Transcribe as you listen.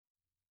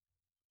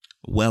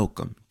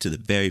Welcome to the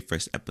very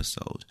first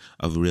episode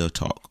of Real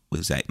Talk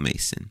with Zach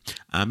Mason.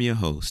 I'm your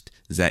host,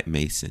 Zach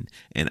Mason,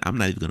 and I'm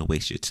not even going to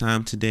waste your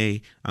time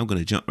today. I'm going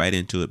to jump right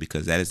into it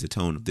because that is the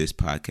tone of this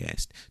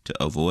podcast,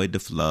 to avoid the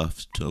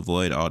fluff, to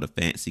avoid all the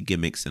fancy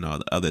gimmicks and all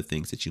the other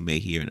things that you may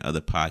hear in other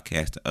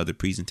podcasts, or other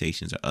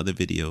presentations, or other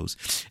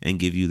videos, and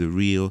give you the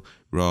real,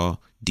 raw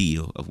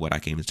deal of what I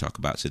came to talk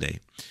about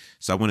today.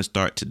 So I want to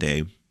start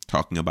today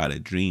talking about a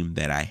dream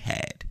that I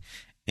had.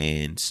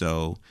 And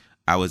so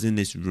I was in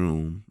this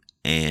room,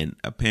 and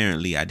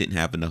apparently I didn't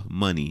have enough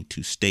money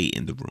to stay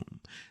in the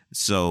room.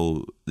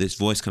 So this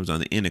voice comes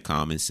on the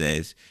intercom and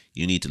says,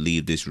 you need to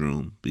leave this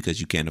room because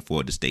you can't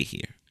afford to stay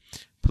here.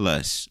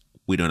 Plus,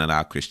 we don't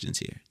allow Christians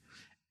here.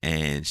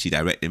 And she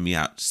directed me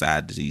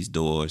outside these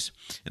doors,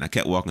 and I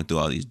kept walking through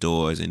all these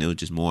doors, and it was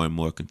just more and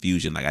more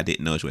confusion. Like I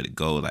didn't know where to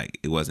go. Like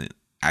I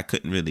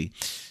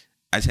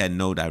just had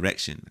no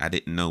direction. I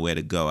didn't know where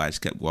to go. I just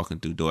kept walking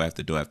through door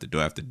after door after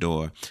door after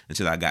door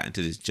until I got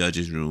into this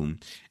judge's room.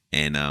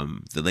 And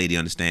the lady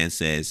on the stand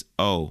says,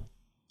 oh,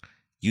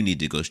 you need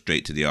to go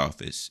straight to the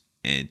office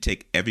and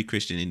take every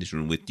Christian in this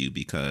room with you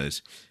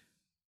because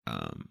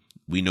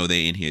we know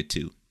they're in here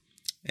too.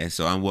 And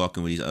so I'm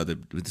walking with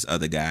this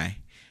other guy.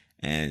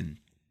 And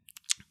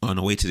on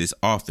the way to this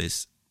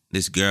office,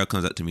 this girl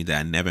comes up to me that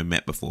I never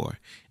met before.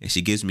 And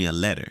she gives me a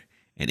letter.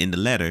 And in the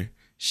letter,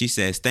 she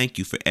says, thank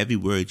you for every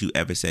word you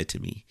ever said to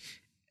me.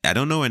 I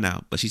don't know her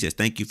now, but she says,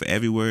 thank you for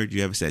every word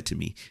you ever said to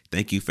me.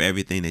 Thank you for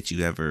everything that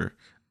you ever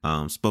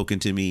spoken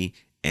to me,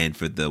 and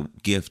for the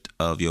gift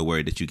of your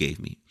word that you gave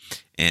me.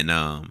 And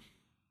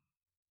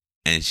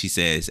she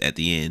says at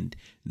the end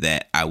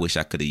that I wish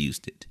I could have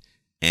used it.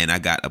 And I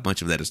got a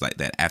bunch of letters like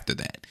that after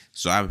that.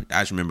 So I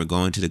just remember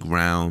going to the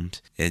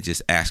ground and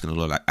just asking the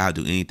Lord, like, I'll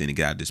do anything to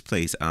get out of this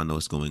place. I don't know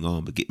what's going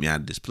on, but get me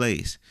out of this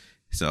place.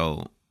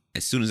 So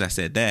as soon as I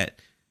said that,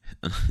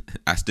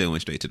 I still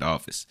went straight to the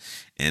office.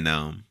 And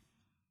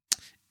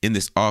in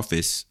this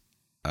office,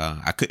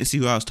 I couldn't see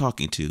who I was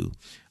talking to,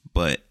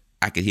 but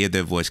I could hear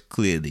their voice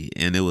clearly,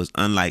 and it was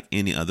unlike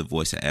any other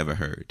voice I ever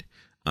heard.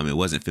 It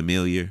wasn't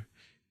familiar.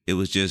 It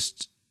was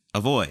just a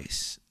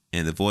voice,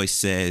 and the voice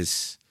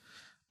says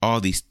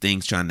all these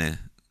things trying to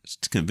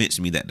convince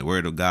me that the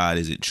word of God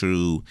isn't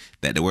true,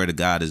 that the word of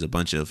God is a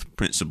bunch of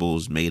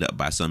principles made up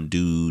by some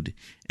dude,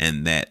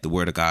 and that the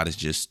word of God is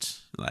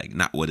just like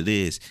not what it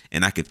is.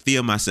 And I could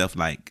feel myself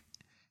like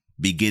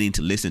beginning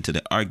to listen to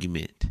the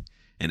argument.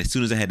 And as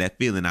soon as I had that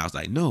feeling, I was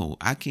like, no,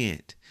 I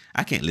can't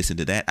listen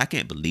to that. I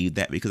can't believe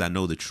that because I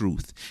know the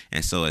truth.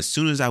 And so as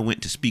soon as I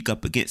went to speak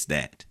up against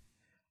that,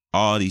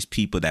 all these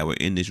people that were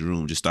in this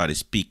room just started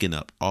speaking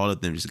up. All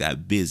of them just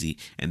got busy,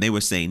 and they were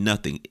saying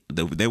nothing.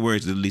 Their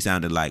words literally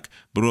sounded like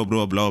blah,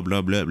 blah, blah,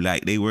 blah, blah.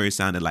 Like their words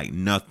sounded like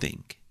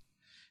nothing.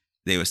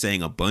 They were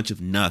saying a bunch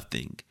of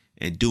nothing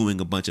and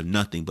doing a bunch of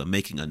nothing, but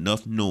making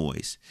enough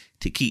noise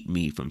to keep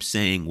me from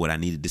saying what I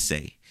needed to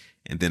say.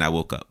 And then I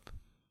woke up.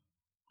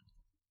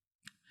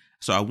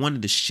 So I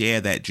wanted to share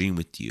that dream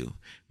with you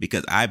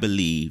because I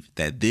believe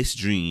that this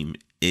dream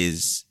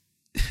is,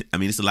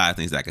 it's a lot of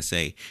things that I could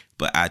say,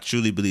 but I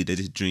truly believe that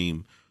this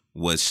dream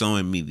was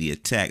showing me the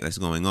attack that's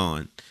going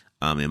on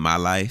in my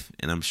life,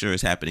 and I'm sure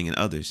it's happening in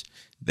others,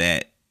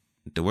 that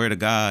the word of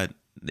God,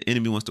 the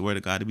enemy wants the word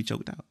of God to be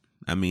choked out.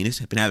 It's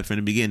been happening from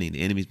the beginning.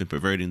 The enemy's been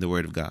perverting the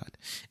word of God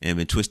and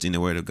been twisting the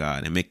word of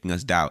God and making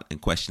us doubt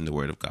and question the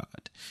word of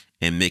God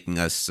and making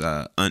us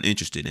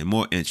uninterested and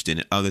more interested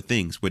in other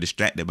things. We're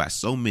distracted by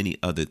so many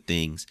other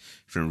things,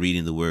 from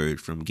reading the word,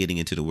 from getting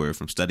into the word,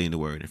 from studying the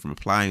word, and from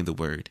applying the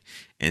word.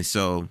 And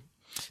so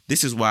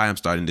this is why I'm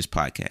starting this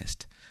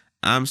podcast.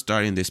 I'm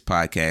starting this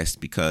podcast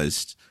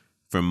because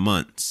for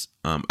months,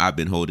 I've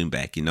been holding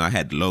back. I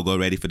had the logo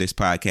ready for this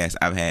podcast.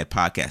 I've had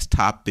podcast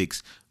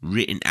topics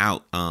written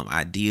out,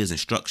 ideas and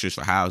structures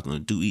for how I was going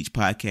to do each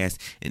podcast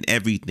and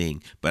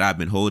everything. But I've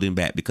been holding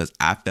back because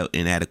I felt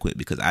inadequate,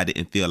 because I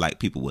didn't feel like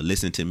people would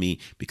listen to me,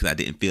 because I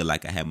didn't feel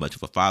like I had much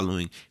of a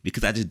following,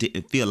 because I just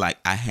didn't feel like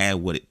I had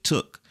what it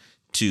took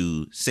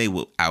to say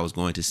what I was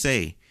going to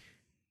say.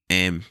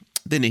 And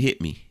then it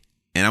hit me.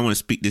 And I want to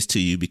speak this to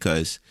you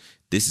because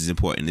this is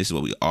important. This is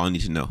what we all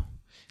need to know,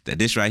 that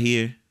this right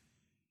here,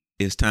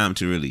 it's time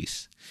to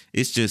release.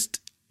 It's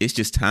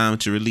just time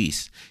to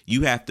release.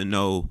 You have to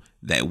know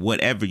that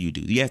whatever you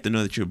do, you have to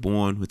know that you're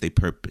born with a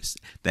purpose,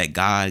 that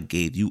God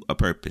gave you a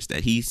purpose,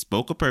 that he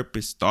spoke a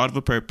purpose, thought of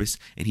a purpose,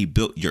 and he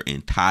built your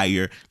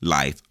entire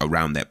life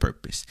around that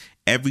purpose.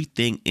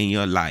 Everything in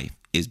your life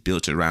is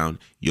built around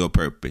your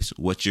purpose,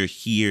 what you're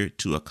here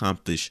to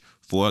accomplish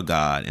for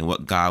God and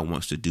what God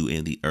wants to do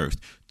in the earth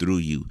through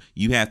you.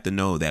 You have to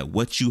know that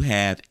what you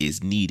have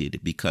is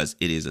needed because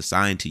it is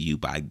assigned to you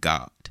by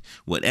God.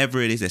 Whatever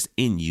it is that's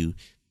in you,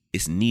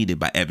 it's needed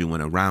by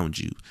everyone around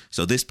you.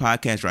 So this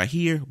podcast right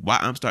here, why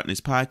I'm starting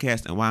this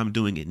podcast and why I'm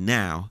doing it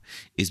now,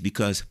 is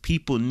because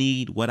people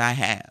need what I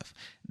have.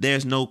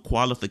 There's no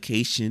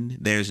qualification.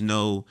 There's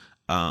no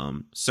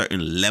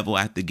certain level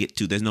I have to get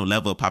to. There's no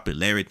level of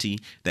popularity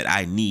that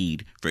I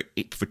need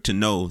for to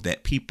know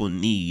that people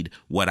need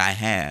what I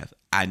have.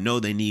 I know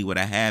they need what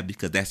I have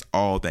because that's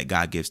all that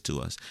God gives to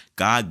us.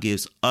 God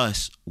gives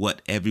us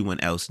what everyone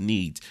else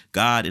needs.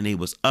 God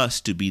enables us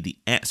to be the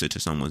answer to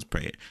someone's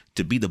prayer,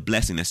 to be the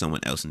blessing that someone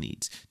else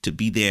needs, to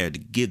be there to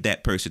give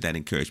that person that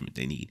encouragement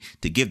they need,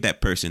 to give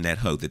that person that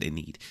hug that they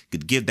need, to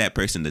give that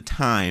person the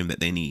time that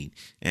they need,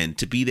 and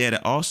to be there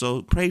to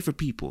also pray for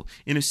people,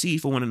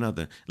 intercede for one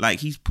another.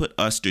 Like he's put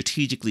us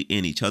strategically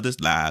in each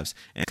other's lives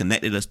and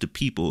connected us to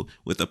people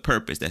with a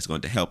purpose that's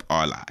going to help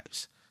our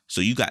lives. So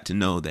you got to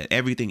know that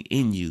everything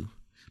in you,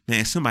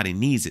 man, somebody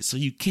needs it. So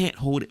you can't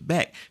hold it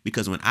back.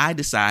 Because when I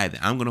decide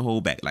that I'm going to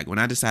hold back, like when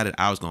I decided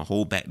I was going to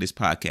hold back this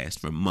podcast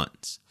for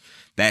months,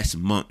 that's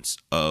months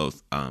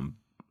of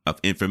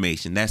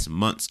information. That's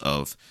months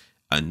of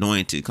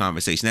anointed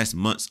conversation. That's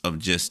months of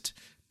just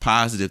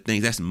positive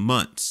things. That's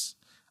months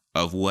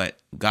of what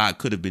God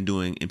could have been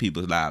doing in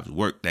people's lives,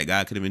 work that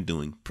God could have been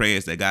doing,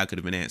 prayers that God could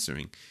have been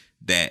answering,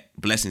 that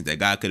blessings that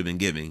God could have been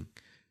giving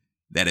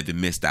that have been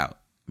missed out.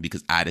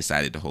 Because I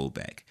decided to hold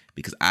back,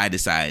 because I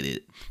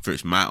decided for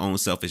my own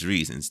selfish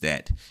reasons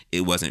that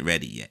it wasn't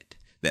ready yet,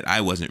 that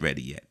I wasn't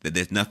ready yet, that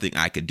there's nothing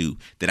I could do,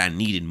 that I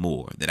needed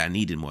more, that I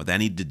needed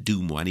to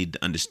do more, I needed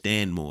to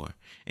understand more.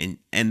 And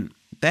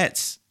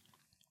that's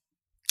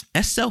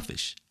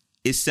selfish.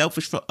 It's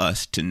selfish for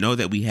us to know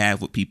that we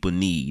have what people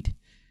need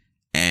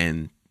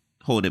and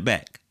hold it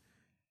back.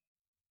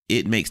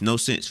 It makes no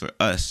sense for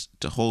us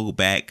to hold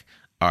back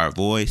our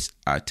voice,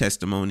 our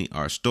testimony,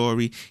 our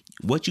story.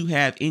 What you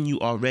have in you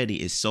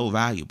already is so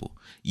valuable.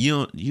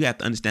 You have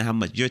to understand how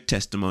much your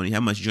testimony,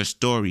 how much your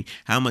story,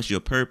 how much your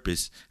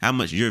purpose, how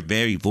much your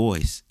very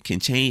voice can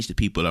change the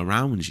people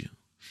around you,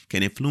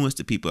 can influence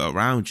the people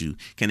around you,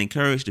 can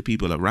encourage the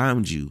people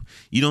around you.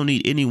 You don't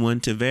need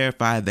anyone to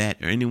verify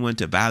that or anyone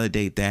to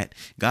validate that.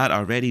 God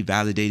already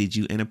validated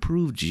you and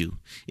approved you.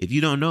 If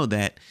you don't know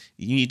that,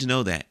 you need to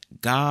know that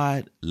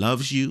God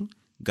loves you.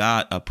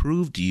 God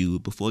approved you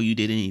before you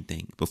did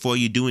anything. Before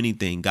you do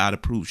anything, God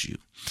approves you.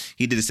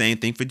 He did the same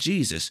thing for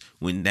Jesus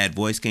when that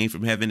voice came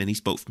from heaven and he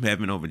spoke from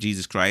heaven over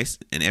Jesus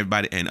Christ, and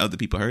everybody and other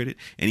people heard it.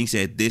 And he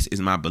said, "This is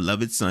my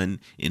beloved son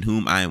in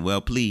whom I am well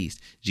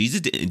pleased."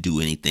 Jesus didn't do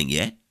anything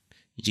yet.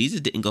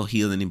 Jesus didn't go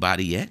heal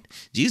anybody yet.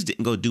 Jesus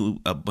didn't go do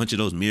a bunch of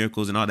those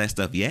miracles and all that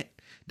stuff yet.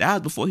 That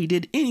was before he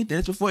did anything.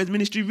 That's before his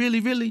ministry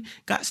really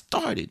got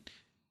started.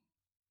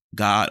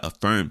 God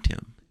affirmed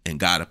him. And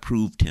God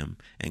approved him.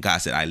 And God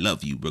said, "I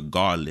love you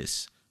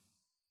regardless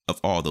of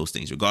all those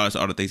things. Regardless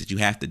of all the things that you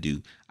have to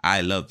do.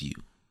 I love you.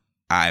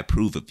 I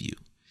approve of you."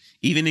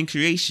 Even in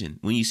creation,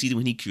 when you see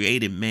when he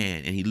created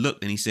man and he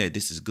looked and he said,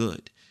 "This is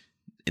good."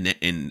 And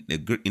in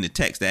the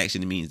text, that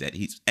actually means that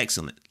he's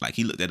excellent. Like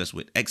he looked at us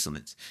with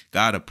excellence.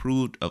 God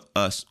approved of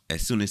us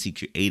as soon as he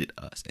created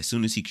us. As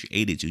soon as he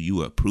created you, you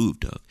were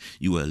approved of.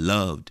 You were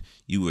loved.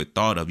 You were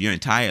thought of. Your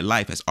entire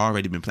life has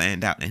already been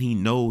planned out. And he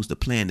knows the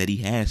plan that he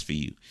has for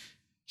you.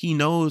 He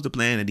knows the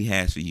plan that he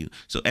has for you.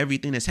 So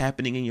everything that's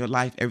happening in your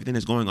life, everything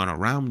that's going on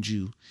around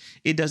you,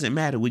 it doesn't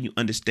matter when you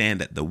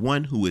understand that the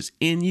one who is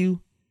in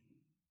you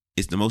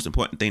is the most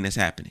important thing that's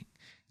happening.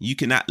 You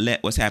cannot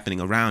let what's happening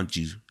around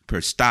you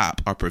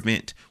stop or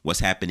prevent what's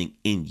happening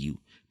in you,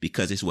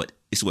 because it's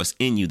what's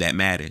in you that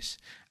matters.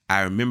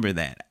 I remember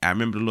that. I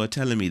remember the Lord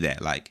telling me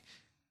that, like,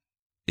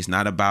 it's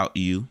not about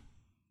you.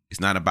 It's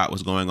not about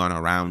what's going on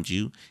around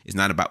you. It's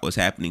not about what's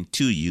happening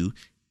to you.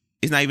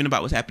 It's not even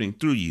about what's happening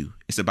through you.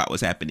 It's about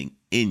what's happening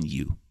in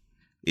you.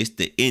 It's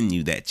the in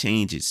you that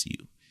changes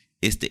you.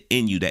 It's the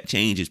in you that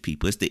changes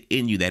people. It's the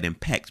in you that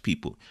impacts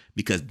people,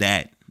 because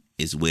that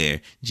is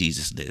where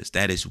Jesus lives.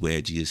 That is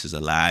where Jesus is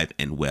alive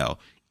and well.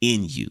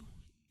 In you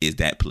is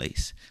that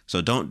place.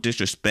 So don't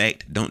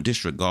disrespect, don't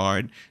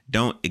disregard,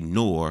 don't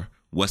ignore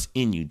what's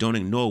in you. Don't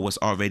ignore what's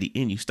already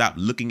in you. Stop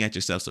looking at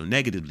yourself so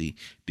negatively,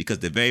 because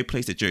the very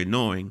place that you're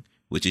ignoring,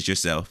 which is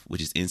yourself,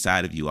 which is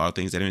inside of you, all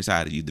things that are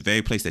inside of you, the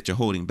very place that you're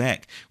holding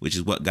back, which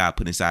is what God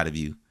put inside of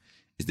you,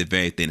 is the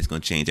very thing that's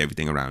going to change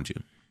everything around you.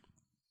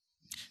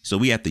 So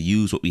we have to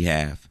use what we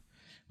have.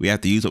 We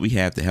have to use what we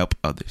have to help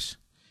others.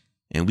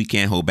 And we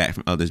can't hold back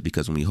from others,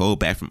 because when we hold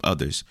back from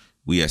others,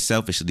 we are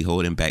selfishly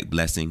holding back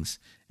blessings,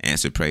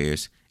 answered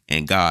prayers,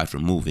 and God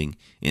from moving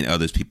in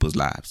others people's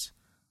lives.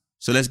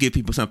 So let's give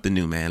people something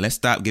new, man. Let's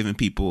stop giving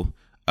people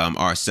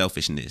our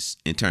selfishness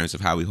in terms of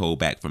how we hold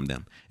back from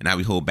them and how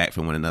we hold back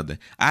from one another.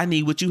 I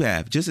need what you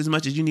have just as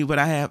much as you need what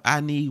I have.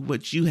 I need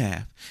what you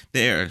have.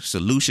 There are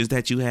solutions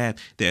that you have.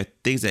 There are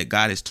things that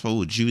God has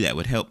told you that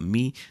would help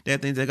me. There are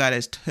things that God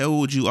has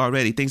told you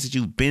already, things that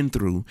you've been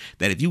through,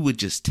 that if you would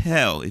just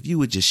tell, if you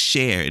would just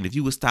share, and if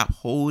you would stop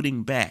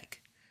holding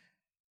back,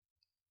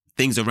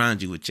 things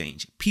around you would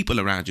change.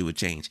 People around you would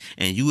change.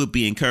 And you would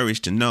be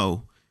encouraged to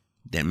know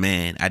that,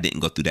 man, I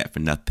didn't go through that for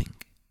nothing.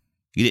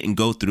 You didn't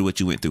go through what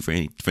you went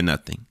through for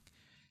nothing.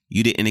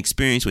 You didn't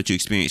experience what you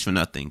experienced for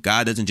nothing.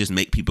 God doesn't just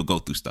make people go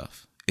through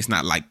stuff. It's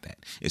not like that.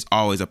 It's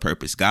always a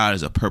purpose. God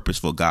is a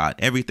purposeful God.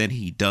 Everything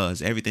he does,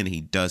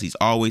 he's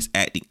always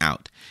acting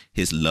out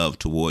his love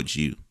towards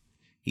you.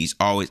 He's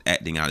always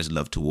acting out his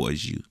love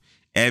towards you.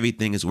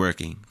 Everything is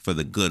working for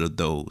the good of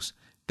those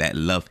that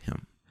love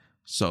him.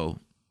 So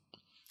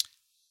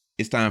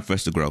it's time for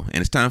us to grow. And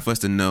it's time for us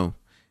to know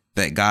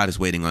that God is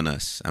waiting on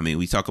us. I mean,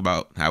 we talk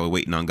about how we're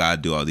waiting on God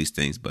to do all these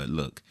things. But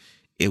look,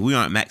 if we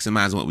aren't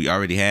maximizing what we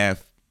already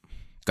have,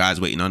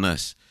 God's waiting on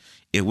us.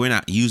 If we're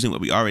not using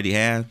what we already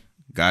have,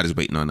 God is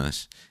waiting on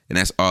us. And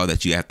that's all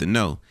that you have to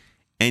know.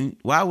 And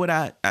why would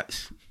I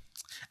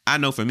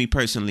know for me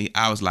personally,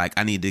 I was like,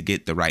 I need to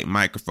get the right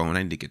microphone.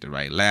 I need to get the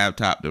right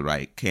laptop, the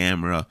right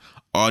camera,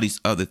 all these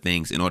other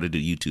things in order to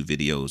do YouTube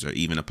videos or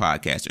even a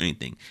podcast or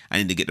anything. I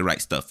need to get the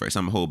right stuff first.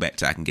 I'm going to hold back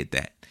till I can get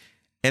that.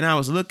 And I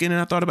was looking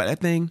and I thought about that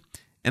thing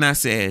and I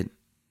said,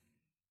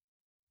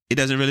 it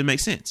doesn't really make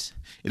sense.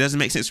 It doesn't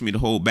make sense for me to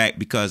hold back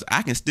because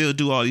I can still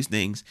do all these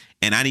things.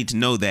 And I need to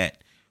know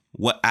that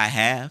what I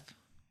have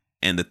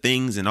and the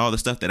things and all the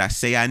stuff that I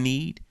say I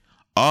need,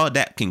 all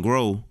that can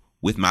grow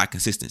with my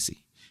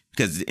consistency.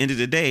 Because at the end of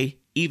the day,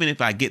 even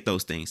if I get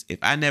those things, if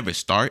I never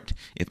start,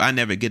 if I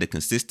never get a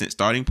consistent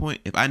starting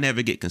point, if I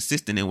never get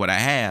consistent in what I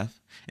have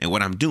and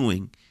what I'm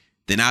doing,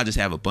 then I'll just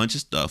have a bunch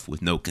of stuff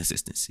with no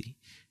consistency.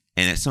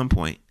 And at some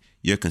point,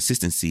 your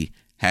consistency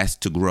has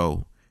to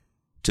grow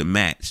to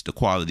match the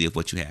quality of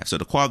what you have. So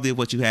the quality of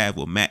what you have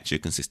will match your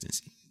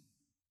consistency.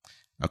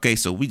 Okay,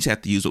 so we just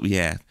have to use what we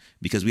have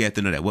because we have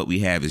to know that what we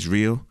have is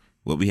real,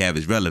 what we have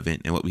is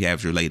relevant, and what we have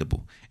is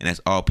relatable. And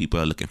that's all people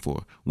are looking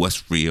for.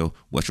 What's real,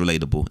 what's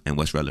relatable, and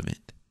what's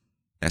relevant.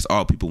 That's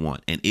all people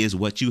want. And is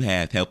what you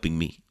have helping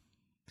me?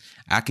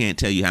 I can't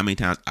tell you how many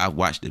times I've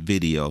watched a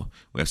video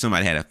where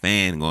somebody had a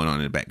fan going on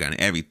in the background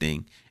and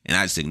everything, and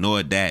I just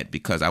ignored that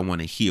because I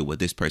want to hear what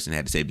this person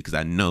had to say because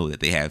I know that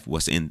they have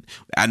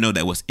I know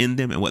that what's in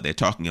them and what they're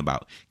talking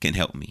about can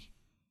help me.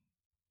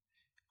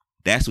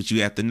 That's what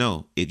you have to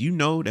know. If you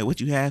know that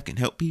what you have can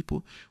help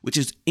people, which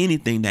is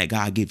anything that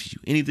God gives you,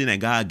 anything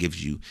that God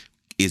gives you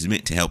is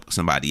meant to help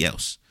somebody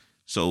else.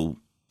 So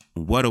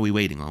what are we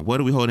waiting on? What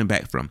are we holding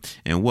back from?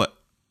 And what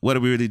are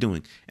we really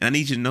doing? And I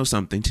need you to know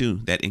something too,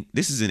 that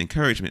this is an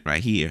encouragement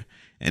right here.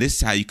 And this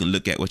is how you can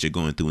look at what you're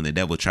going through when the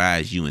devil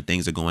tries you and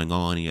things are going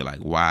on and you're like,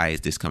 why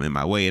is this coming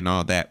my way and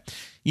all that?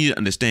 You need to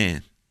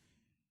understand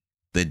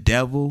the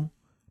devil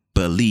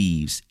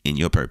believes in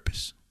your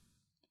purpose.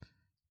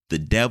 The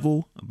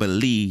devil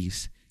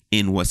believes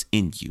in what's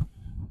in you.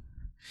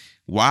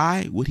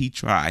 Why would he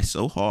try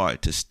so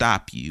hard to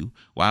stop you?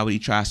 Why would he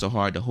try so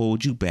hard to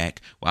hold you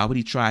back? Why would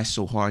he try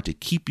so hard to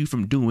keep you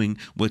from doing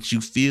what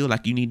you feel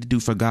like you need to do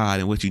for God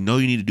and what you know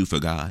you need to do for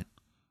God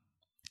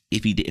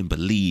if he didn't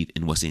believe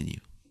in what's in you?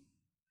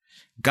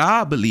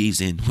 God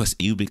believes in what's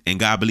in you, and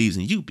God believes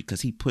in you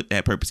because he put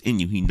that purpose in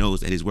you. He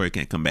knows that his word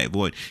can't come back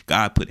void.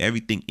 God put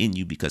everything in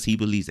you because he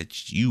believes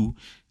that you,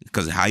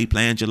 because of how he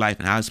planned your life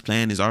and how his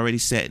plan is already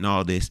set and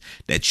all this,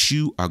 that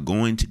you are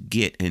going to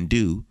get and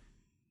do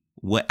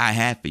what I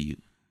have for you.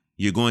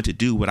 You're going to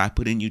do what I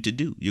put in you to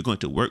do. You're going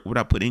to work what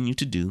I put in you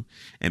to do.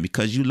 And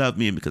because you love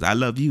me and because I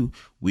love you,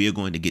 we are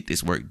going to get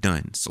this work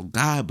done. So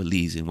God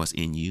believes in what's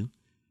in you.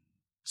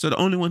 So the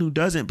only one who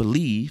doesn't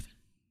believe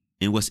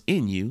in what's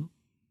in you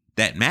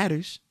that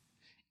matters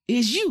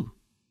is you.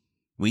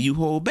 When you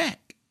hold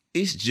back,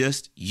 it's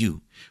just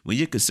you. When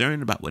you're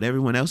concerned about what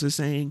everyone else is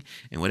saying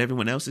and what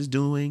everyone else is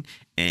doing,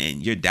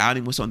 and you're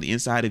doubting what's on the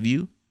inside of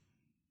you,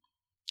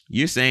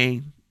 you're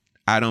saying,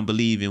 I don't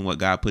believe in what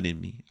God put in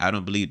me. I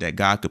don't believe that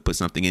God could put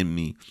something in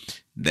me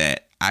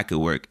that I could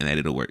work and that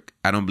it'll work.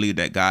 I don't believe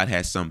that God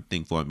has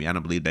something for me. I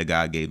don't believe that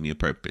God gave me a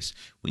purpose.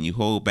 When you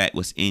hold back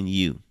what's in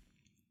you,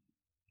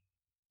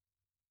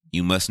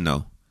 you must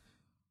know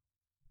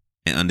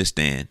and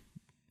understand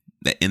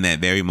that in that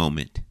very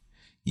moment,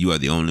 you are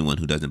the only one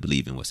who doesn't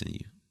believe in what's in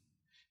you.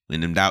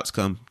 When them doubts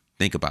come,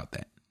 think about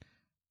that.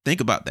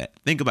 Think about that.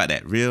 Think about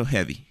that real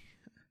heavy.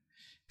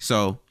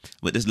 So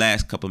with this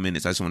last couple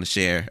minutes, I just want to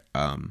share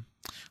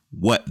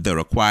what the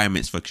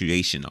requirements for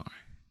creation are,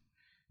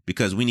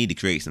 because we need to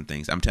create some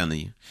things. I'm telling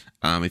you,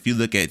 if you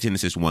look at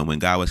Genesis 1, when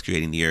God was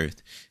creating the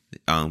earth,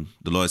 the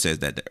Lord says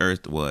that the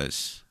earth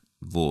was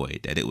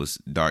void, that it was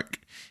dark,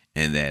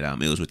 and that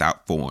it was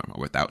without form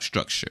or without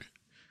structure.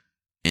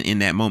 And in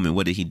that moment,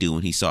 what did he do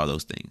when he saw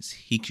those things?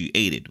 He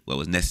created what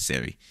was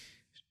necessary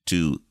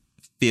to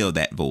fill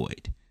that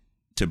void,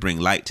 to bring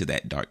light to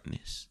that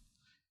darkness,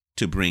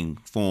 to bring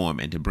form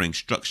and to bring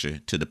structure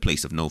to the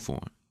place of no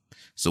form.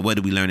 So what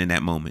did we learn in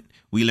that moment?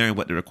 We learned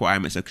what the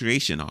requirements of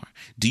creation are.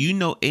 Do you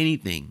know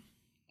anything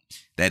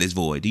that is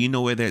void? Do you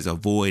know where there's a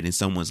void in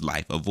someone's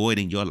life, a void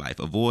in your life,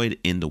 a void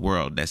in the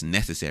world that's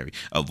necessary,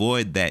 a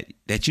void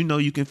that you know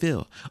you can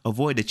fill, a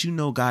void that you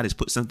know God has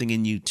put something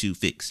in you to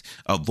fix,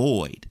 a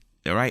void,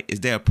 all right? Is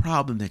there a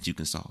problem that you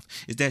can solve?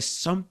 Is there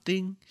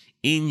something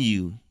in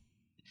you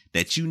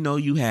that you know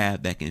you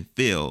have that can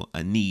fill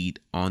a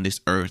need on this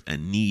earth, a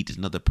need to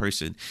another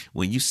person?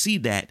 When you see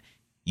that,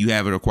 you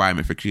have a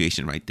requirement for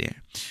creation right there.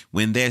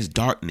 When there's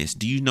darkness,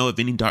 do you know of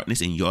any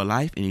darkness in your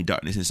life, any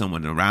darkness in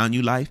someone around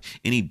your life,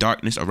 any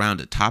darkness around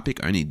a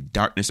topic or any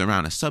darkness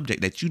around a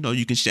subject that you know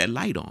you can shed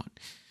light on?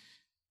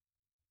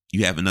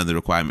 You have another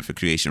requirement for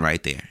creation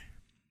right there.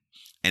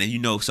 And if you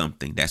know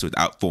something that's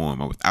without form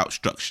or without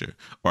structure,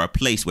 or a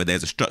place where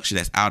there's a structure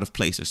that's out of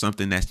place, or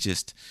something that's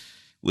just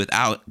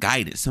without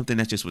guidance, something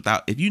that's just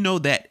without, if you know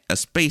that a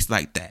space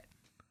like that,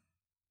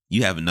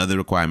 you have another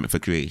requirement for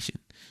creation.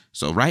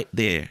 So right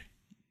there,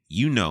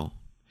 you know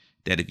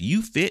that if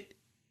you fit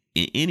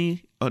in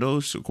any of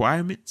those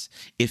requirements,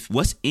 if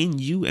what's in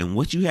you and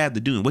what you have to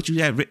do and what you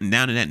have written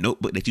down in that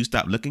notebook that you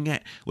stop looking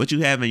at, what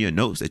you have in your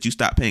notes that you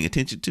stop paying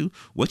attention to,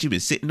 what you've been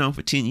sitting on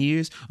for 10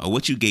 years, or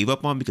what you gave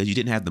up on because you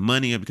didn't have the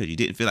money or because you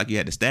didn't feel like you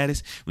had the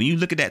status, when you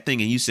look at that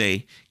thing and you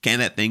say, can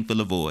that thing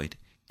fill a void?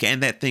 Can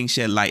that thing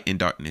shed light in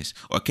darkness?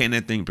 Or can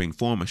that thing bring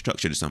form or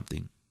structure to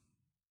something?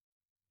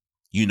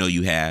 You know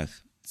you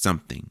have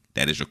something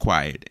that is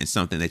required and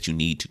something that you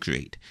need to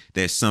create.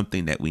 There's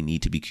something that we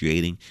need to be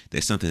creating.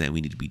 There's something that we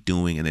need to be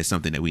doing. And there's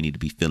something that we need to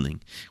be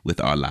filling with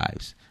our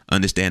lives.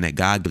 Understand that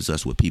God gives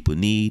us what people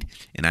need.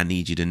 And I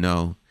need you to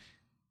know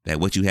that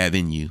what you have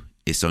in you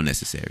is so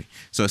necessary.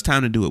 So it's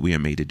time to do what we are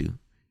made to do.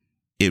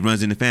 It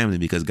runs in the family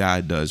because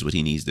God does what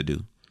he needs to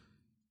do.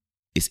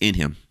 It's in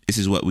him. This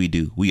is what we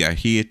do. We are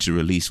here to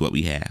release what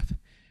we have.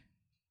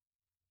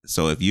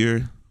 So if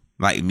you're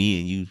like me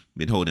and you've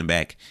been holding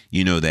back,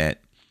 you know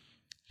that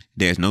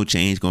there's no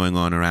change going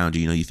on around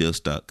you. You know, you feel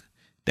stuck.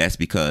 That's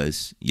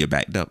because you're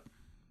backed up.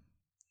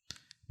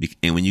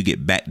 And when you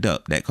get backed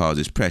up, that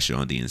causes pressure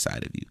on the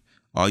inside of you.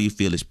 All you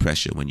feel is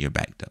pressure when you're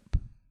backed up.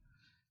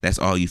 That's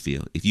all you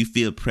feel. If you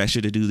feel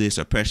pressure to do this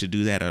or pressure to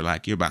do that, or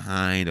like you're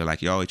behind, or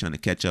like you're always trying to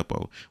catch up,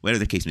 or whatever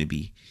the case may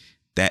be,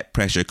 that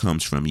pressure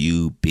comes from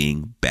you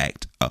being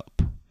backed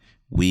up.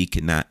 We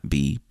cannot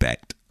be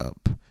backed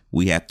up.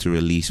 We have to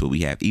release what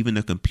we have. Even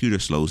the computer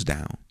slows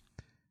down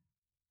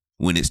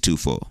when it's too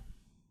full.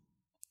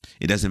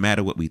 It doesn't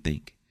matter what we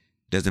think.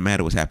 It doesn't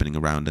matter what's happening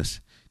around us.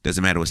 It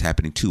doesn't matter what's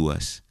happening to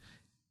us.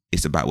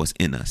 It's about what's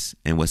in us.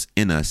 And what's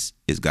in us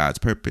is God's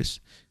purpose,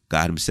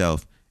 God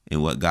himself,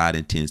 and what God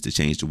intends to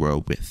change the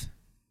world with.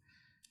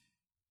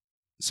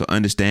 So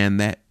understand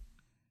that.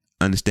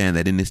 Understand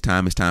that in this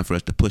time, it's time for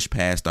us to push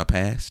past our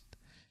past.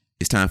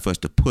 It's time for us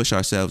to push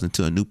ourselves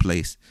into a new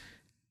place,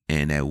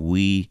 and that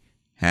we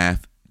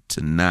have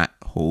to not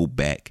hold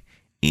back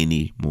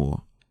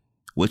anymore.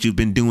 What you've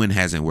been doing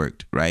hasn't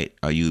worked, right?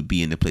 Or you would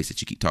be in the place that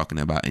you keep talking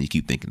about and you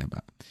keep thinking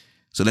about.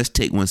 So let's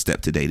take one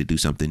step today to do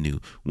something new.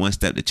 One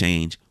step to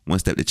change. One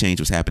step to change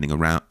what's happening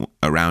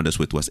around us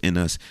with what's in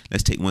us.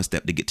 Let's take one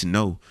step to get to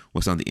know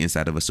what's on the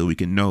inside of us so we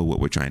can know what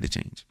we're trying to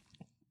change.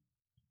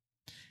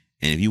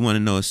 And if you want to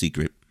know a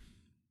secret,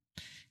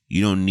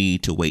 you don't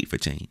need to wait for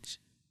change.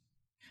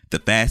 The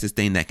fastest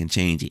thing that can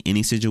change in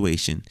any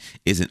situation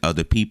isn't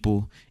other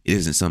people. It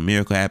isn't some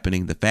miracle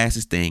happening. The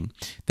fastest thing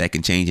that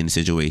can change in a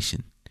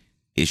situation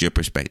is your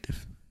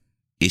perspective.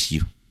 It's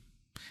you.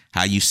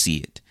 How you see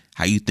it.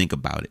 How you think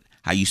about it.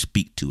 How you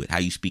speak to it. How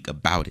you speak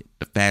about it.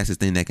 The fastest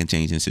thing that can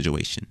change in a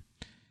situation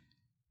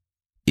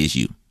is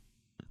you.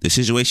 The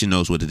situation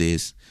knows what it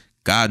is.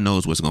 God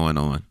knows what's going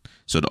on.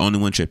 So the only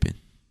one tripping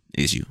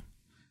is you.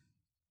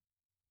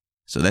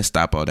 So let's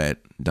stop all that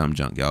dumb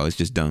junk, y'all. It's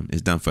just dumb.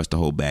 It's dumb for us to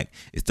hold back.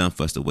 It's dumb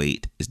for us to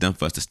wait. It's dumb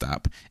for us to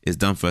stop. It's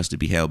dumb for us to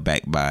be held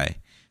back by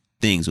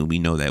things when we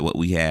know that what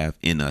we have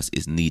in us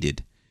is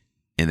needed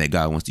and that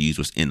God wants to use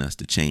what's in us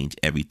to change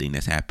everything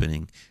that's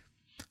happening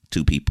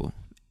to people.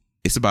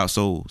 It's about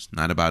souls,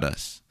 not about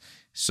us.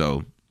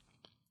 So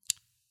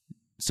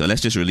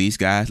let's just release,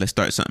 guys. Let's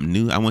start something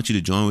new. I want you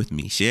to join with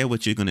me. Share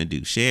what you're going to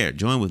do.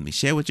 Join with me.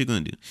 Share what you're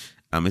going to do.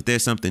 If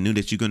there's something new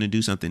that you're going to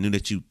do, something new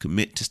that you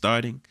commit to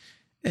starting,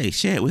 hey,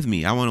 share it with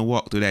me. I want to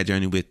walk through that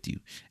journey with you.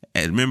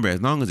 And remember,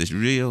 as long as it's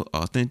real,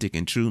 authentic,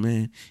 and true,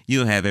 man,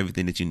 you'll have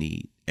everything that you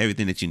need.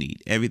 Everything that you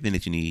need. Everything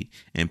that you need.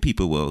 And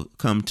people will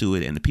come to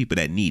it, and the people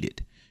that need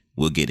it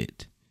will get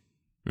it.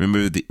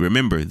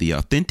 Remember, the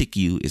authentic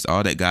you is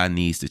all that God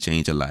needs to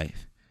change a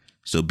life.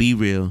 So be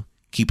real,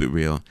 keep it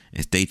real,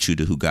 and stay true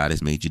to who God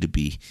has made you to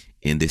be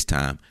in this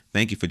time.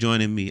 Thank you for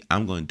joining me.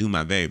 I'm going to do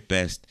my very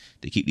best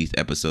to keep these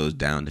episodes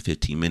down to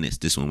 15 minutes.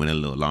 This one went a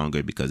little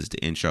longer because it's the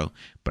intro,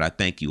 but I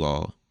thank you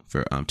all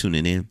for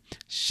tuning in.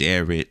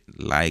 Share it,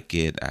 like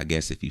it, I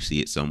guess, if you see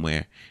it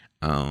somewhere,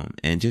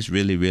 and just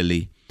really,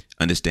 really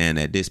understand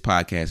that this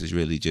podcast is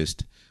really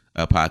just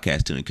a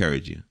podcast to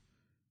encourage you,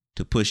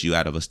 to push you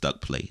out of a stuck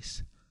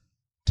place,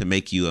 to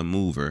make you a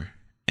mover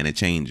and a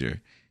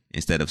changer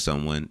instead of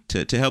someone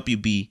to help you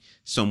be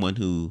someone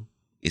who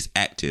is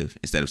active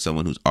instead of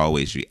someone who's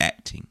always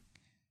reacting.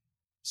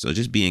 So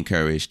just be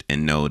encouraged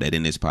and know that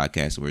in this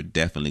podcast, we're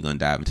definitely going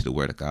to dive into the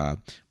Word of God.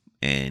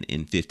 And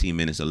in 15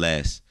 minutes or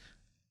less,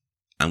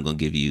 I'm going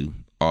to give you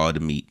all the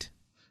meat,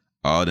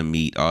 all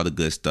the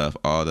good stuff,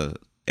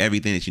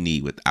 everything that you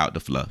need without the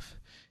fluff.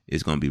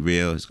 It's going to be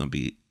real. It's going to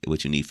be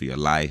what you need for your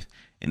life.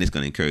 And it's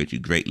going to encourage you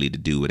greatly to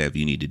do whatever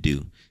you need to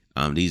do.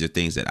 These are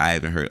things that I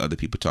haven't heard other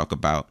people talk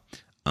about,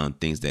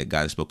 things that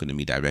God has spoken to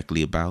me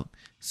directly about.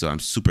 So I'm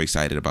super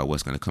excited about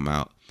what's going to come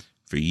out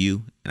for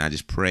you. And I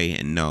just pray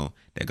and know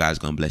that God is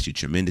going to bless you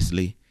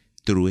tremendously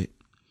through it.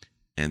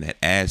 And that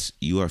as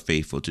you are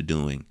faithful to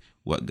doing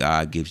what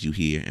God gives you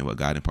here and what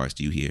God imparts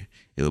to you here,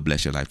 it will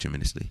bless your life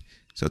tremendously.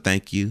 So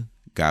thank you.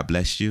 God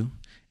bless you.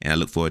 And I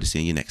look forward to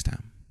seeing you next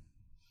time.